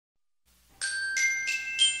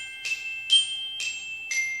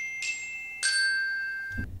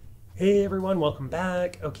Hey everyone, welcome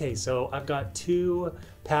back. Okay, so I've got two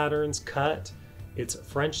patterns cut. It's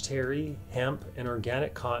French terry, hemp, and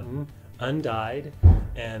organic cotton, undyed,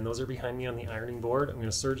 and those are behind me on the ironing board. I'm going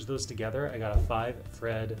to serge those together. I got a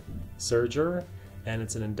 5-thread serger, and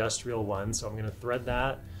it's an industrial one, so I'm going to thread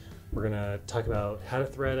that. We're going to talk about how to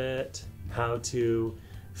thread it, how to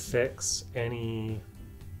fix any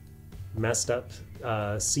messed up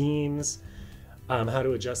seams, how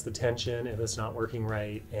to adjust the tension if it's not working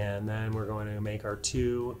right, and then we're going to make our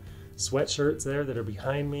two sweatshirts there that are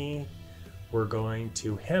behind me. We're going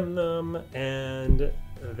to hem them and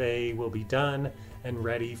they will be done and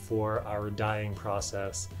ready for our dyeing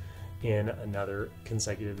process in another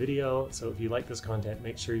consecutive video. So if you like this content,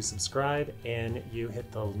 make sure you subscribe and you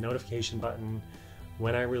hit the notification button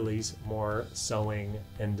when I release more sewing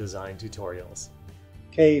and design tutorials.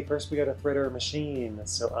 Okay, first we got to thread our machine.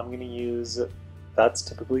 So I'm going to use, that's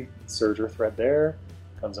typically serger thread there,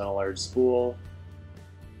 comes on a large spool,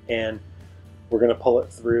 and we're going to pull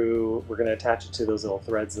it through, we're going to attach it to those little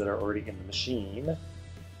threads that are already in the machine.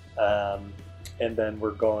 And then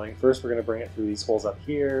we're going to bring it through these holes up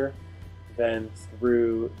here, then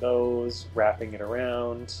through those, wrapping it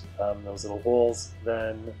around those little holes.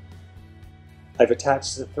 Then I've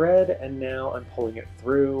attached the thread and now I'm pulling it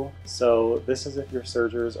through. So this is if your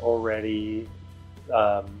serger's already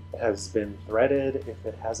has been threaded. If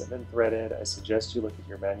it hasn't been threaded, I suggest you look at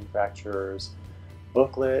your manufacturer's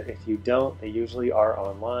booklet. If you don't, they usually are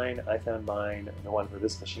online. I found mine, the one for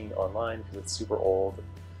this machine, online because it's super old.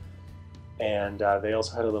 And they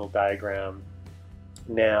also had a little diagram.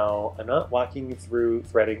 Now, I'm not walking you through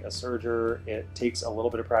threading a serger. It takes a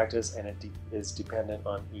little bit of practice and it is dependent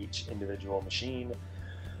on each individual machine.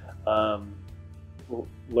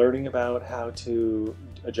 Learning about how to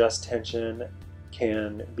adjust tension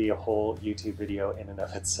can be a whole YouTube video in and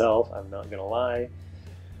of itself, I'm not gonna lie.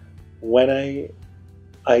 When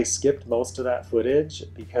I skipped most of that footage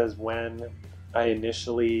because when I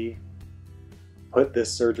initially put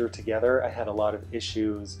this serger together, I had a lot of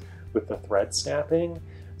issues with the thread snapping.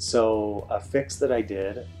 So a fix that I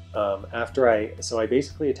did so I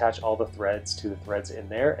basically attach all the threads to the threads in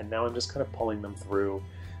there, and now I'm just kind of pulling them through,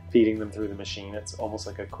 feeding them through the machine. It's almost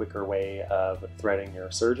like a quicker way of threading your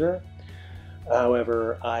serger.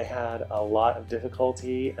 However, I had a lot of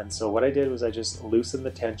difficulty, and so what I did was I just loosened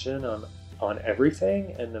the tension on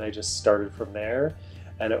everything, and then I just started from there,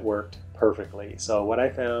 and it worked perfectly. So what I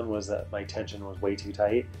found was that my tension was way too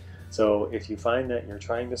tight. So if you find that you're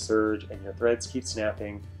trying to serge and your threads keep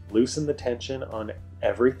snapping, loosen the tension on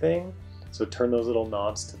everything. So turn those little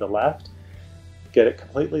knobs to the left, get it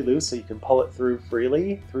completely loose so you can pull it through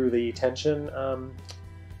freely through the tension,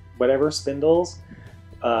 whatever spindles.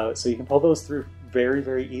 So you can pull those through very,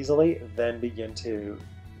 very easily, then begin to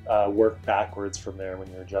work backwards from there when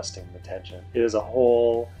you're adjusting the tension. It is a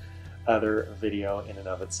whole other video in and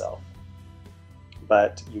of itself.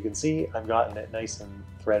 But you can see I've gotten it nice and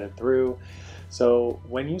threaded through. So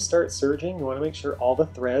when you start serging, you want to make sure all the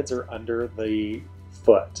threads are under the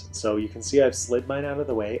foot. So you can see I've slid mine out of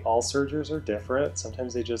the way. All sergers are different.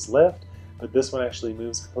 Sometimes they just lift, but this one actually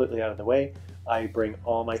moves completely out of the way. I bring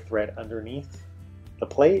all my thread underneath the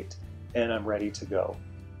plate and I'm ready to go.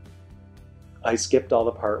 I skipped all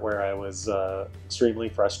the part where I was extremely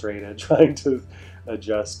frustrated trying to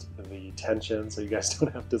adjust the tension, so you guys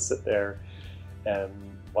don't have to sit there and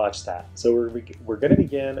watch that. So we're going to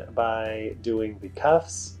begin by doing the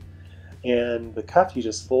cuffs, and the cuff you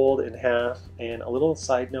just fold in half. And a little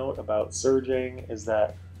side note about serging is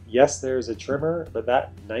that yes, there's a trimmer, but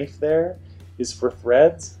that knife there is for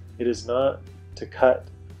threads. It is not to cut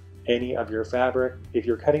any of your fabric. If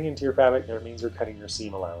you're cutting into your fabric, that means you're cutting your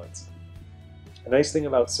seam allowance. A nice thing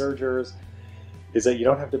about sergers is that you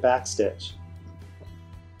don't have to backstitch.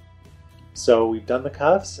 So we've done the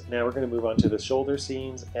cuffs, now we're going to move on to the shoulder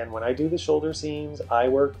seams, and when I do the shoulder seams, I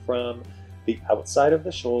work from the outside of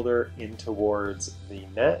the shoulder in towards the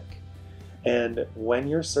neck. And when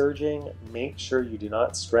you're serging, make sure you do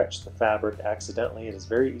not stretch the fabric accidentally. It is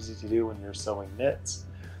very easy to do when you're sewing knits.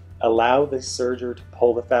 Allow the serger to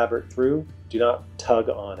pull the fabric through, do not tug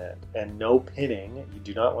on it, and no pinning. You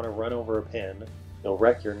do not want to run over a pin, you'll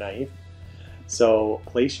wreck your knife. So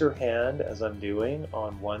place your hand, as I'm doing,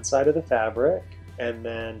 on one side of the fabric, and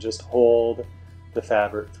then just hold the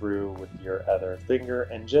fabric through with your other finger,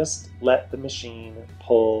 and just let the machine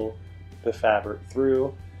pull the fabric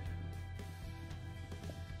through.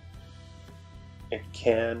 It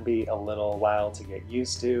can be a little while to get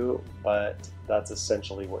used to, but that's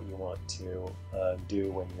essentially what you want to do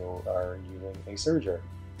when you are using a serger.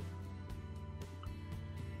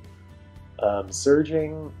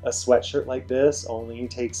 Serging a sweatshirt like this only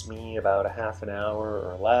takes me about a half an hour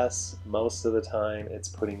or less. Most of the time it's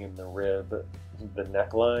putting in the rib, the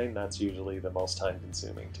neckline. That's usually the most time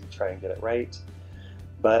consuming to try and get it right.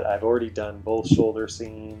 But I've already done both shoulder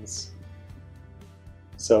seams.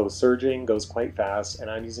 So serging goes quite fast, and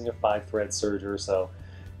I'm using a 5-thread serger, so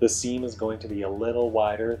the seam is going to be a little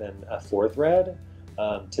wider than a 4-thread.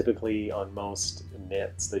 Typically on most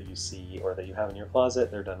knits that you see or that you have in your closet,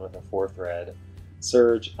 they're done with a 4-thread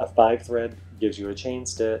serge. A 5-thread gives you a chain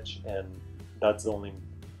stitch, and that's the only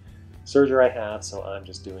serger I have, so I'm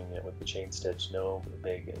just doing it with the chain stitch. No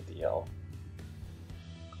big deal.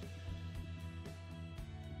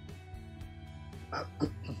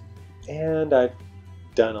 And I've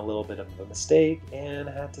done a little bit of a mistake and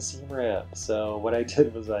had to seam rip. So what I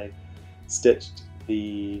did was I stitched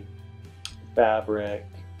the fabric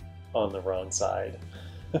on the wrong side.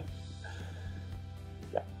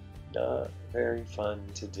 Yeah, not very fun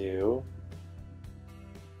to do.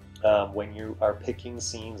 When you are picking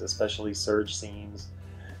seams, especially serge seams,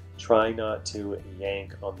 try not to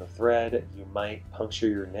yank on the thread. You might puncture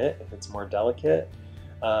your knit if it's more delicate.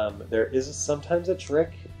 There is sometimes a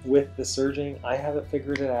trick with the serging. I haven't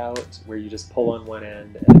figured it out, where you just pull on one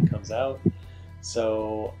end and it comes out.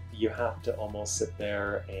 So you have to almost sit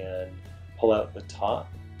there and pull out the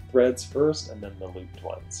top threads first and then the looped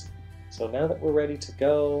ones. So now that we're ready to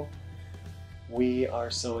go, we are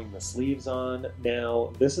sewing the sleeves on.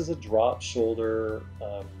 Now this is a drop shoulder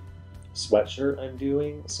sweatshirt I'm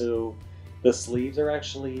doing. So the sleeves are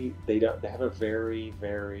actually, they have a very,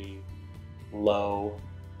 very low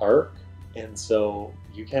arc, and so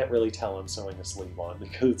you can't really tell I'm sewing a sleeve on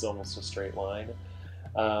because it's almost a straight line.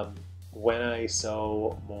 When I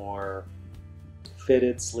sew more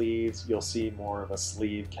fitted sleeves, you'll see more of a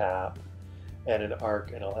sleeve cap and an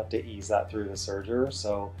arc, and I'll have to ease that through the serger.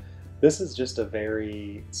 So this is just a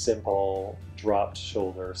very simple dropped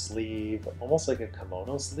shoulder sleeve, almost like a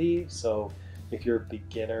kimono sleeve. So if you're a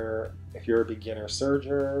beginner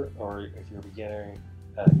serger, or if you're a beginner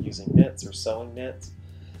using knits or sewing knits,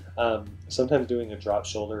 sometimes doing a drop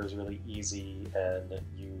shoulder is really easy and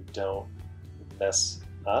you don't mess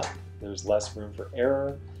up. There's less room for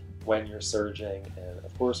error when you're serging, and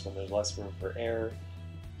of course when there's less room for error,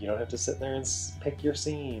 you don't have to sit there and pick your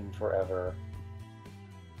seam forever.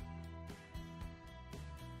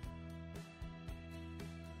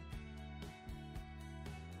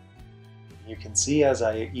 You can see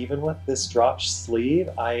even with this drop sleeve,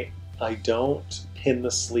 I don't pin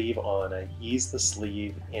the sleeve on, I ease the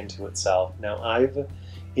sleeve into itself. Now I've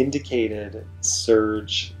indicated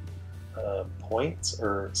serge points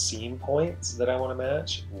or seam points that I want to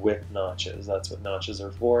match with notches. That's what notches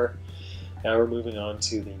are for. Now we're moving on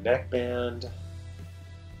to the neckband.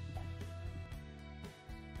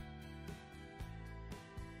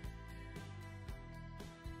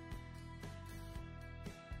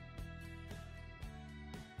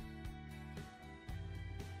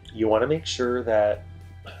 You want to make sure that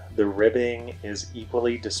the ribbing is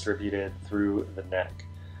equally distributed through the neck.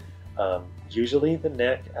 Usually the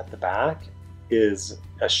neck at the back is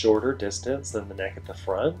a shorter distance than the neck at the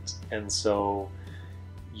front, and so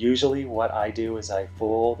usually what I do is I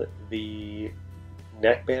fold the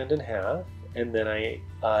neckband in half, and then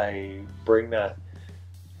I bring that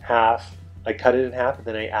half, I cut it in half, and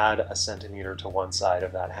then I add a centimeter to one side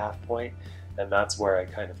of that half point, and that's where I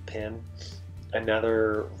kind of pin.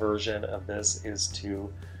 Another version of this is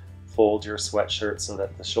to fold your sweatshirt so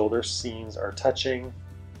that the shoulder seams are touching.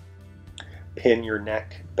 Pin your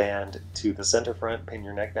neckband to the center front, pin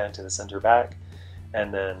your neckband to the center back,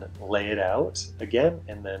 and then lay it out again,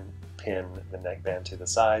 and then pin the neckband to the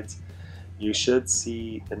sides. You should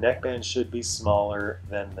see the neckband should be smaller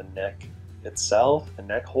than the neck itself, the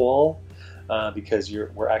neck hole, because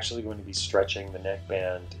we're actually going to be stretching the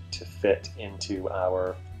neckband to fit into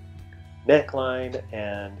our neckline,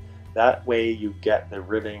 and that way you get the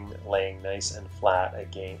ribbing laying nice and flat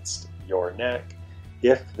against your neck.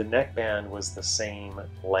 If the neckband was the same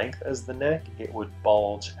length as the neck, it would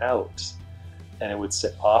bulge out and it would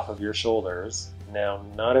sit off of your shoulders. Now,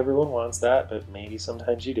 not everyone wants that, but maybe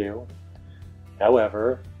sometimes you do.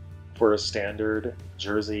 However, for a standard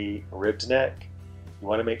jersey ribbed neck, you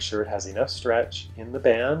want to make sure it has enough stretch in the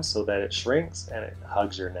band so that it shrinks and it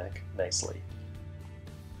hugs your neck nicely.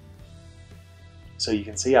 So you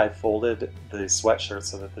can see I folded the sweatshirt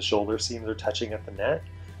so that the shoulder seams are touching at the neck.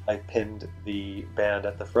 I pinned the band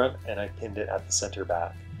at the front and I pinned it at the center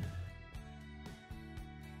back.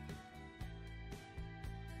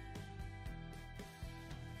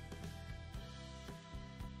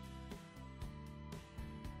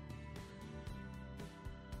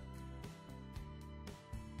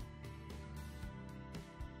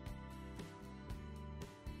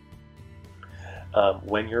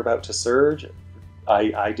 When you're about to serge,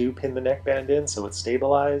 I do pin the neckband in so it's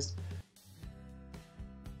stabilized.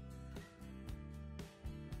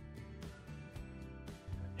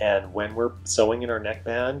 And when we're sewing in our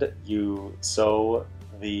neckband, you sew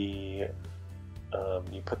the,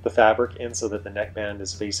 you put the fabric in so that the neckband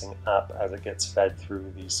is facing up as it gets fed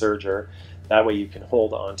through the serger. That way you can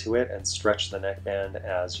hold onto it and stretch the neckband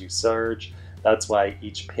as you serge. That's why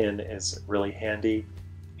each pin is really handy.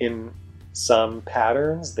 In some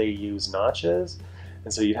patterns, they use notches,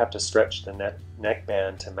 and so you'd have to stretch the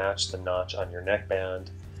neckband to match the notch on your neckband.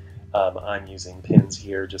 I'm using pins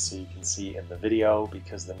here just so you can see in the video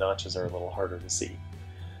because the notches are a little harder to see.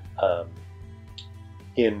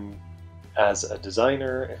 As a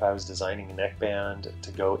designer, if I was designing a neckband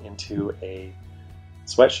to go into a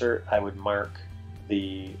sweatshirt, I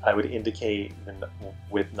would indicate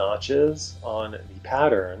with notches on the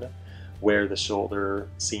pattern where the shoulder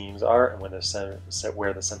seams are and where the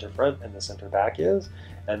center front and the center back is,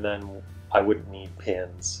 and then I wouldn't need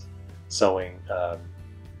pins sewing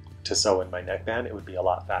to sew in my neckband. It would be a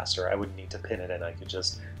lot faster. I wouldn't need to pin it in. I could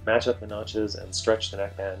just match up the notches and stretch the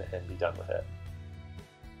neckband and be done with it.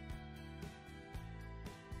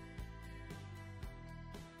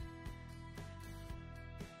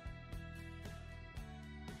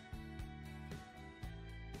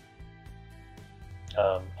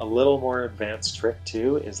 A little more advanced trick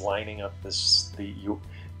too is lining up this. You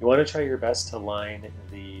want to try your best to line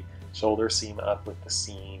the shoulder seam up with the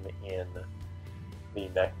seam in the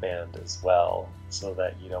neckband as well, so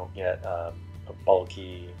that you don't get a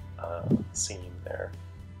bulky seam there.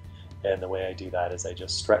 And the way I do that is I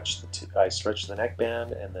just stretch the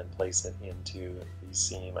neckband and then place it into the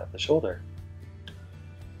seam at the shoulder.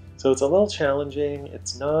 So it's a little challenging.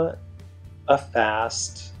 It's not a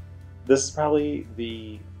fast. This is probably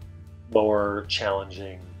the more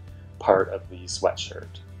challenging part of the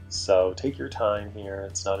sweatshirt. So take your time here.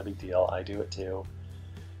 It's not a big deal. I do it too.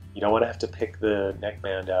 You don't want to have to pick the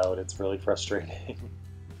neckband out. It's really frustrating.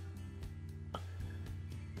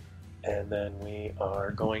 And then we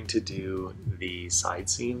are going to do the side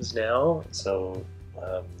seams now. So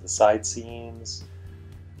the side seams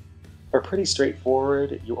are pretty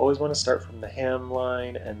straightforward. You always want to start from the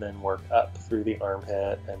hemline and then work up through the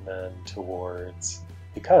armpit and then towards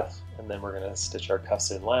the cuff. And then we're going to stitch our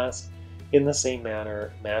cuffs in last. In the same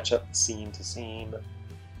manner, match up the seam to seam,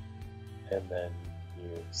 and then you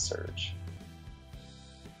serge.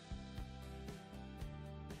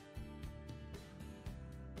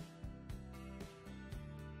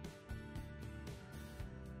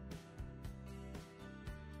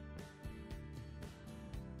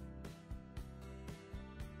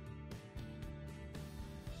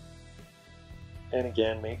 And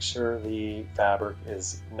again, make sure the fabric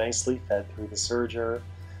is nicely fed through the serger.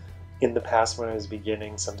 In the past, when I was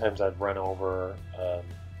beginning, sometimes I'd run over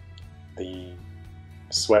the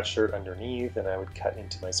sweatshirt underneath and I would cut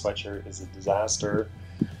into my sweatshirt. Is a disaster.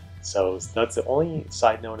 So that's the only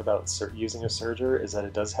side note about using a serger, is that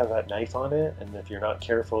it does have that knife on it, and if you're not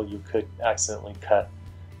careful, you could accidentally cut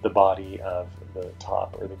the body of the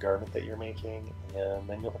top or the garment that you're making, and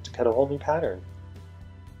then you'll have to cut a whole new pattern.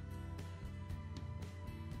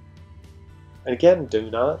 And again,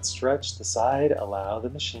 do not stretch the side, allow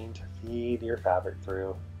the machine to feed your fabric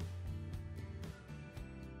through.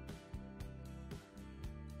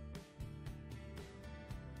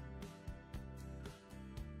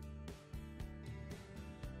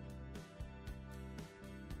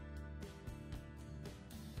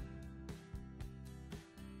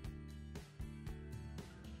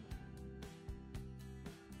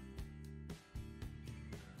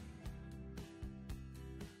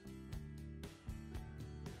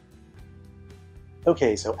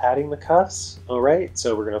 Okay, so adding the cuffs. Alright,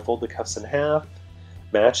 so we're going to fold the cuffs in half,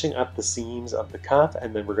 matching up the seams of the cuff,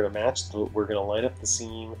 and then we're going to line up the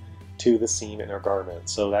seam to the seam in our garment.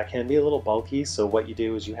 So that can be a little bulky, so what you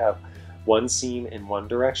do is you have one seam in one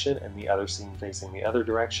direction and the other seam facing the other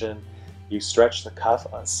direction. You stretch the cuff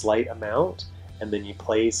a slight amount, and then you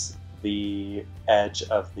place the edge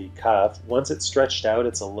of the cuff. Once it's stretched out,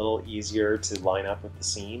 it's a little easier to line up with the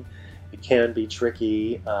seam. It can be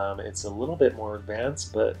tricky. It's a little bit more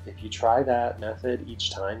advanced, but if you try that method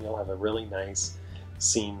each time, you'll have a really nice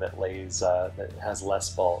seam that lays that has less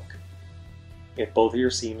bulk. If both of your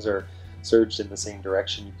seams are serged in the same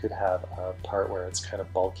direction, you could have a part where it's kind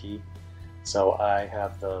of bulky. So I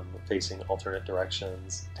have them facing alternate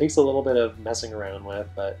directions. It takes a little bit of messing around with,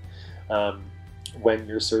 but when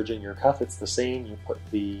you're serging your cuff, it's the same. You put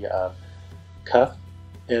the cuff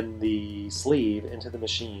and the sleeve into the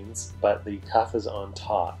machines, but the cuff is on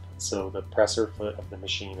top. So the presser foot of the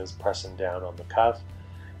machine is pressing down on the cuff,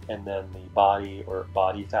 and then the body or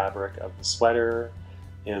body fabric of the sweater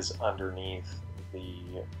is underneath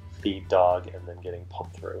the feed dog and then getting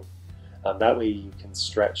pulled through. That way you can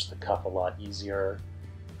stretch the cuff a lot easier,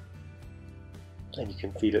 and you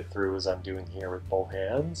can feed it through as I'm doing here with both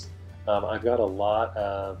hands. I've got a lot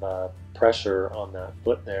of pressure on that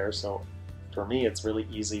foot there, so for me it's really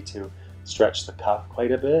easy to stretch the cuff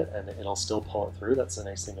quite a bit and it'll still pull it through. That's the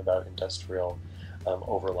nice thing about industrial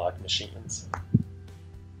overlock machines.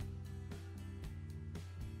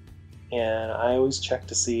 And I always check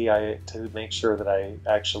to see to make sure that I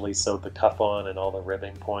actually sewed the cuff on and all the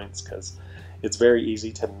ribbing points, because it's very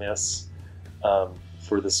easy to miss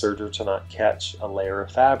for the serger to not catch a layer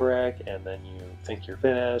of fabric, and then you think you're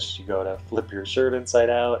finished, you go to flip your shirt inside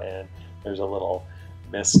out and there's a little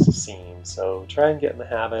missed seam. So try and get in the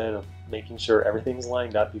habit of making sure everything's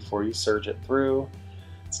lined up before you serge it through.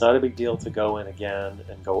 It's not a big deal to go in again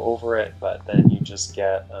and go over it, but then you just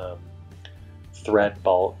get thread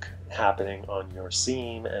bulk happening on your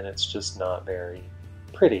seam, and it's just not very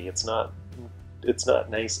pretty. It's not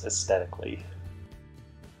nice aesthetically.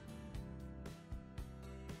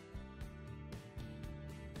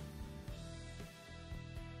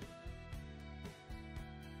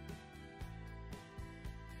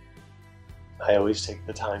 I always take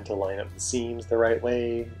the time to line up the seams the right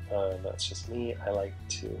way. That's just me. I like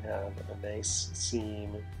to have a nice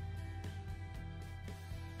seam,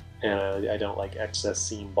 and I don't like excess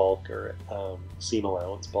seam bulk or seam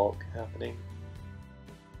allowance bulk happening.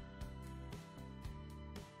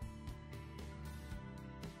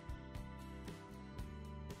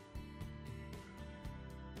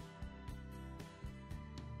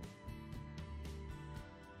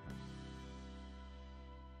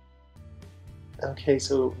 Okay,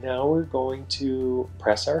 so now we're going to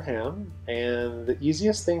press our hem, and the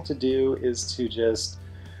easiest thing to do is to just,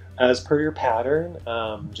 as per your pattern,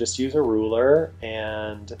 just use a ruler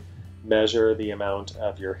and measure the amount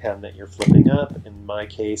of your hem that you're flipping up. In my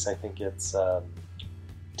case, I think it's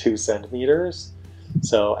 2 centimeters.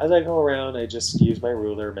 So as I go around, I just use my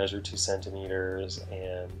ruler, measure 2 centimeters,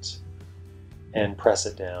 and press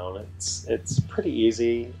it down. It's pretty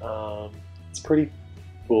easy. It's pretty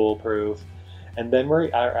foolproof. And then we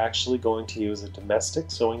are actually going to use a domestic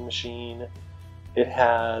sewing machine. It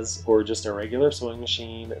has, or just a regular sewing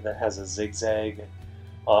machine that has a zigzag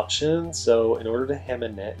option. So in order to hem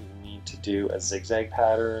and knit, you need to do a zigzag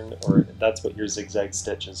pattern, or that's what your zigzag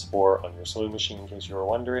stitch is for on your sewing machine, in case you were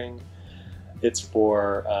wondering. It's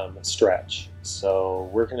for stretch. So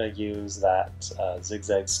we're going to use that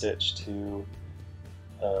zigzag stitch to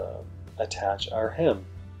attach our hem.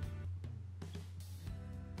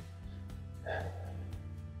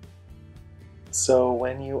 So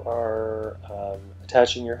when you are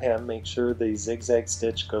attaching your hem, make sure the zigzag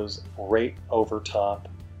stitch goes right over top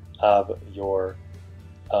of your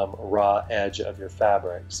raw edge of your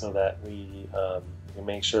fabric, so that we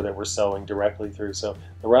make sure that we're sewing directly through. So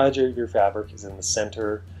the raw edge of your fabric is in the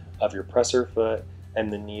center of your presser foot,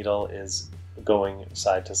 and the needle is going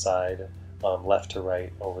side to side, left to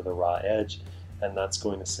right over the raw edge, and that's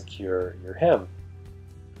going to secure your hem.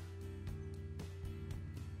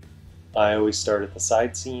 I always start at the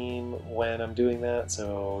side seam when I'm doing that,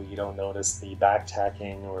 so you don't notice the back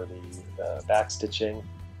tacking or the back stitching.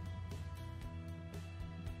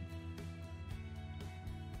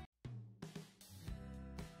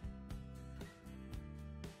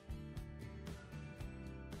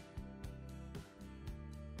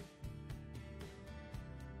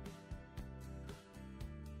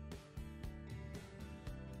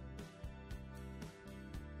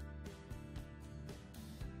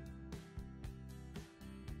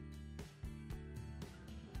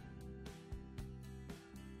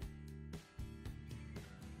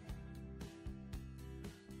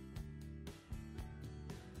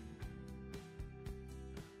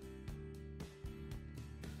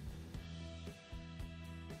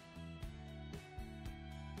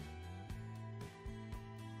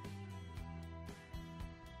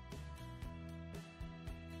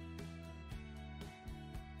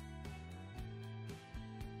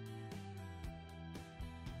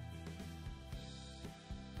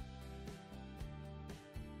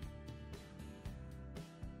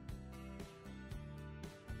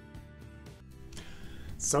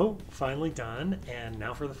 So, finally done, and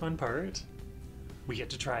now for the fun part. We get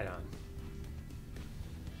to try it on.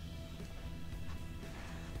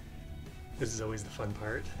 This is always the fun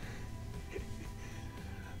part.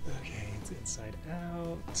 Okay, it's inside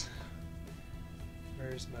out.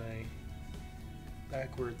 Where's my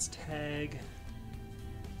backwards tag?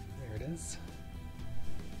 There it is.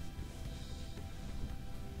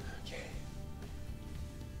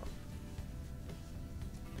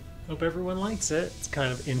 Hope everyone likes it. It's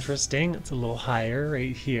kind of interesting. It's a little higher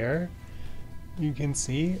right here. You can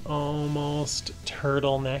see almost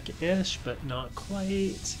turtleneck-ish, but not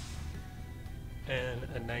quite. And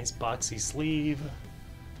a nice boxy sleeve.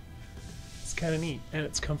 It's kind of neat, and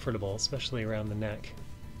it's comfortable, especially around the neck.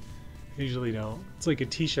 I usually don't. It's like a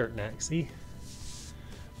t-shirt neck, see?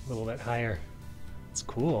 A little bit higher. It's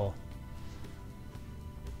cool.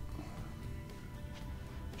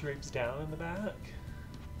 Drapes down in the back.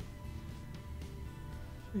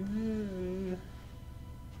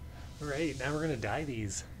 Alright, now we're gonna dye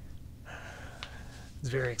these. It's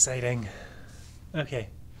very exciting. Okay.